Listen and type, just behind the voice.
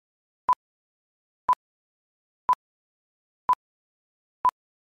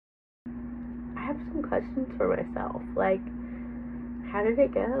questions for myself. Like, how did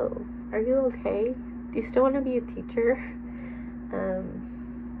it go? Are you okay? Do you still want to be a teacher?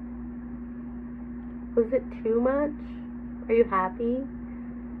 Was it too much? Are you happy?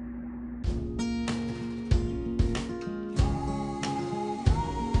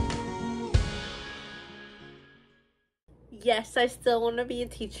 Yes, I still want to be a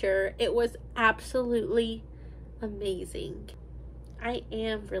teacher. It was absolutely amazing. I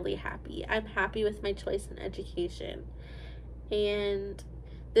am really happy. I'm happy with my choice in education. And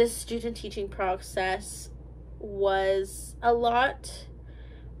this student teaching process was a lot,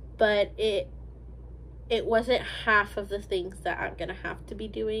 but it wasn't half of the things that I'm gonna have to be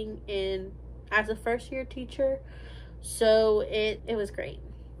doing as a first year teacher. So it was great.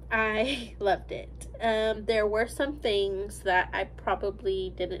 I loved it. There were some things that I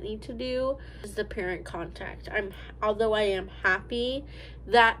probably didn't need to do. Is the parent contact. Although I am happy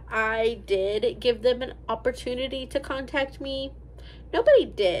that I did give them an opportunity to contact me, nobody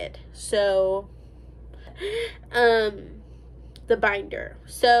did. So the binder.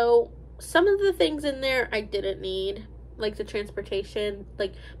 So some of the things in there I didn't need, like the transportation.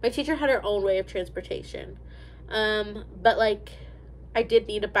 Like, my teacher had her own way of transportation. But like, I did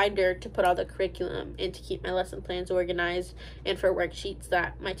need a binder to put all the curriculum and to keep my lesson plans organized and for worksheets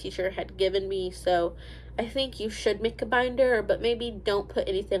that my teacher had given me. So I think you should make a binder, but maybe don't put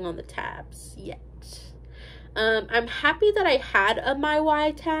anything on the tabs yet. I'm happy that I had a My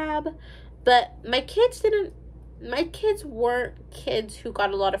Why tab, but my kids weren't kids who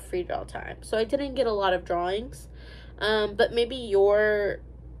got a lot of free draw time. So I didn't get a lot of drawings. But maybe your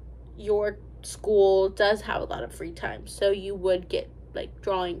school does have a lot of free time, so you would get like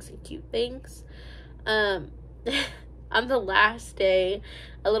drawings and cute things. On the last day,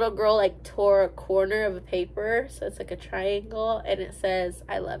 a little girl like tore a corner of a paper, so it's like a triangle, and it says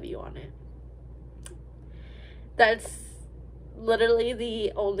 "I love you" on it. That's literally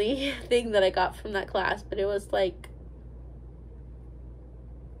the only thing that I got from that class, but it was like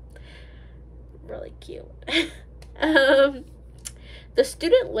really cute. The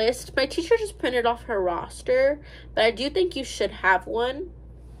student list, my teacher just printed off her roster, but I do think you should have one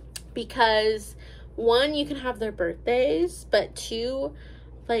because, one, you can have their birthdays, but two,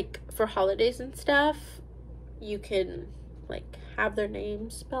 like for holidays and stuff, you can like have their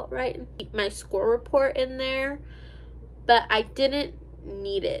names spelled right and keep my score report in there, but I didn't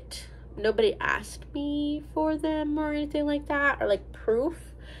need it. Nobody asked me for them or anything like that, or like proof.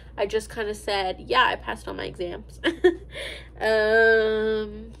 I just kind of said, yeah, I passed all my exams.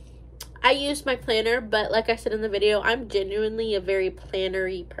 I used my planner, but like I said in the video, I'm genuinely a very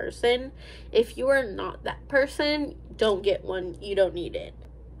planner-y person. If you are not that person, don't get one. You don't need it.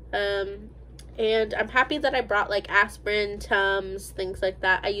 And I'm happy that I brought like aspirin, Tums, things like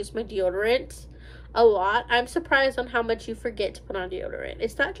that. I use my deodorant a lot. I'm surprised on how much you forget to put on deodorant.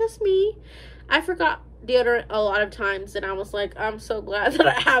 It's not just me. I forgot deodorant a lot of times, and I was like, I'm so glad that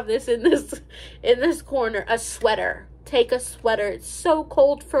I have this in this corner. A sweater. Take a sweater. It's so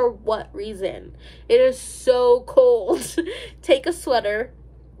cold. For what reason? It is so cold. Take a sweater.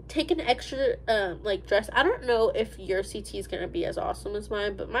 Take an extra like dress. I don't know if your CT is gonna be as awesome as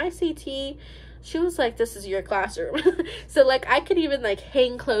mine, but my CT, she was like, this is your classroom. So like, I could even like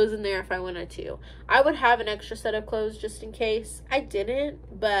hang clothes in there if I wanted to. I would have an extra set of clothes just in case. I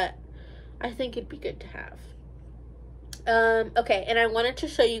didn't, but I think it'd be good to have. Okay, and I wanted to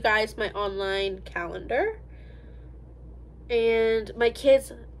show you guys my online calendar. And my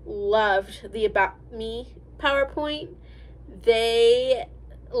kids loved the About Me PowerPoint. They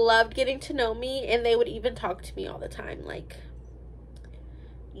loved getting to know me, and they would even talk to me all the time. Like,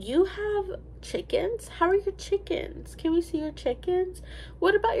 you have chickens? How are your chickens? Can we see your chickens?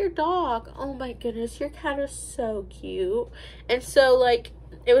 What about your dog? Oh my goodness, your cat is so cute. And so, like,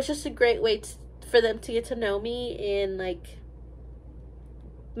 it was just a great way for them to get to know me and, like,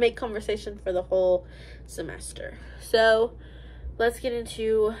 make conversation for the whole semester. So, let's get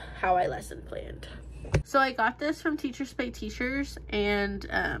into how I lesson planned. So, I got this from Teachers Pay Teachers, and,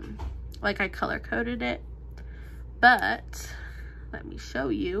 like, I color-coded it. But, let me show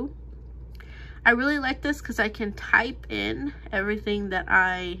you. I really like this because I can type in everything that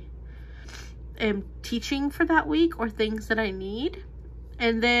I am teaching for that week or things that I need.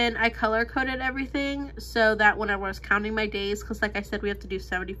 And then I color coded everything so that when I was counting my days, because like I said, we have to do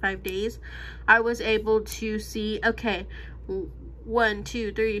 75 days, I was able to see, okay, 1,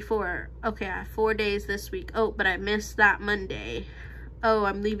 2, 3, 4. Okay, I have 4 days this week. Oh, but I missed that Monday. Oh,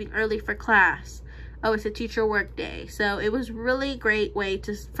 I'm leaving early for class. Oh, it's a teacher work day. So it was really great way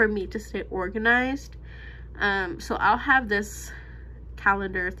for me to stay organized. So I'll have this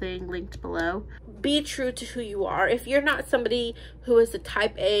calendar thing linked below. Be true to who you are. If you're not somebody who is a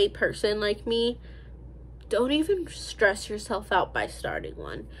type A person like me, don't even stress yourself out by starting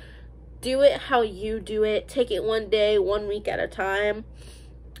one. Do it how you do it. Take it one day, 1 week at a time.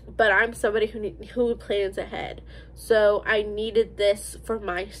 But I'm somebody who plans ahead. So I needed this for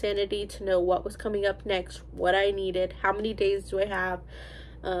my sanity, to know what was coming up next, what I needed, how many days do I have,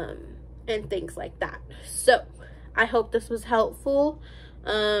 and things like that. So I hope this was helpful.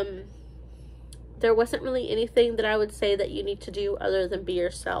 There wasn't really anything that I would say that you need to do other than be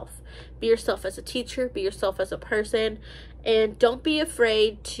yourself. Be yourself as a teacher, be yourself as a person, and don't be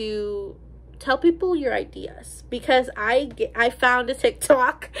afraid to tell people your ideas, because I found a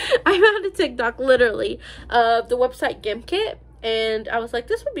TikTok. I found a TikTok literally of the website Gimkit, and I was like,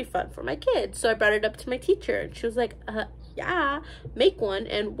 this would be fun for my kids. So I brought it up to my teacher, and she was like, yeah, make one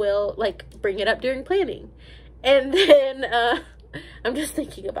and we'll like bring it up during planning. And then I'm just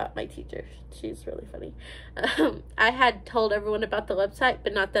thinking about my teacher. She's really funny. I had told everyone about the website,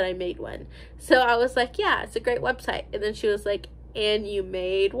 but not that I made one. So I was like, yeah, it's a great website. And then she was like, and you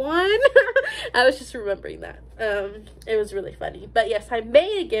made one? I was just remembering that. It was really funny. But yes, I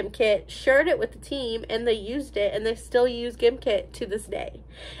made a Gimkit, shared it with the team, and they used it, and they still use Gimkit to this day.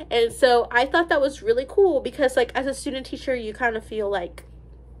 And so I thought that was really cool, because like as a student teacher, you kind of feel like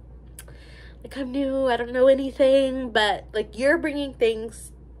I'm new, I don't know anything, but like you're bringing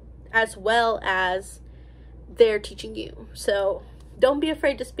things as well as they're teaching you. So don't be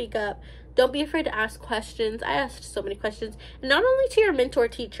afraid to speak up. Don't be afraid to ask questions. I asked so many questions, and not only to your mentor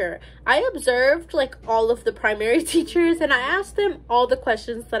teacher. I observed like all of the primary teachers, and I asked them all the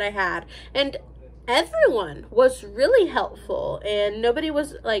questions that I had, and everyone was really helpful, and nobody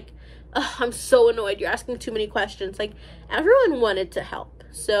was like, oh, I'm so annoyed, you're asking too many questions. Like everyone wanted to help.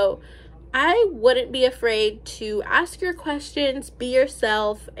 So I wouldn't be afraid to ask your questions, be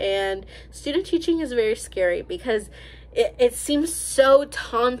yourself. And student teaching is very scary because it seems so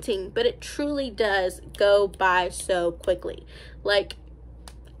daunting, but it truly does go by so quickly. Like,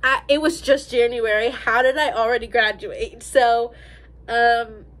 it was just January. How did I already graduate? So,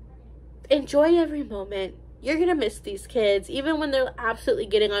 enjoy every moment. You're gonna miss these kids, even when they're absolutely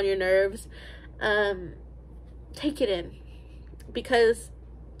getting on your nerves. Take it in, because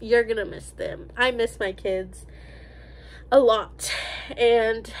you're gonna miss them. I miss my kids a lot,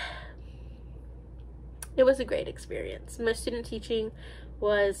 and it was a great experience. My student teaching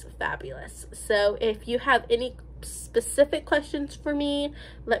was fabulous. So if you have any specific questions for me,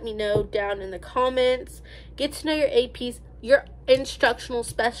 let me know down in the comments. Get to know your APs, your instructional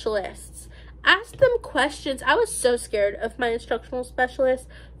specialists. Ask them questions. I was so scared of my instructional specialist,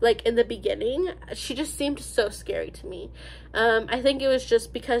 like in the beginning. She just seemed so scary to me. I think it was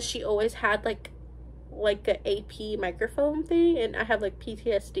just because she always had like an AP microphone thing, and I have like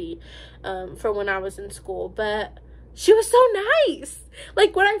PTSD for when I was in school. But she was so nice.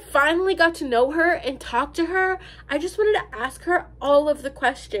 Like when I finally got to know her and talk to her, I just wanted to ask her all of the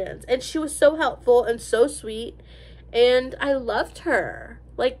questions, and she was so helpful and so sweet, and I loved her.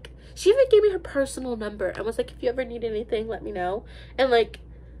 Like she even gave me her personal number and was like, if you ever need anything, let me know. And like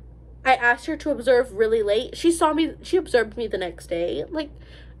I asked her to observe really late. She observed me the next day. Like,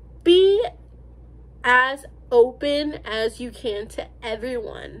 be as open as you can to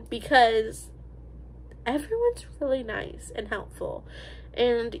everyone, because everyone's really nice and helpful.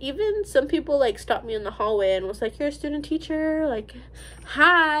 And even some people like stopped me in the hallway and was like, you're a student teacher, like,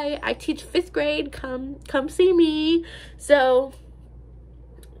 hi, I teach 5th grade, come see me. So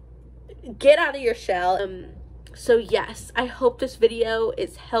get out of your shell. So yes, I hope this video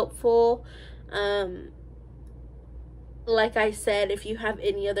is helpful. Like I said, if you have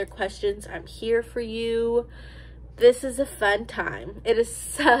any other questions, I'm here for you. This is a fun time. It is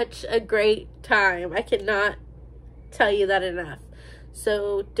such a great time. I cannot tell you that enough.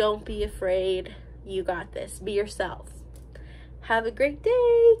 So don't be afraid. You got this. Be yourself. Have a great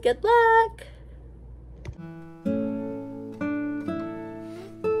day. Good luck.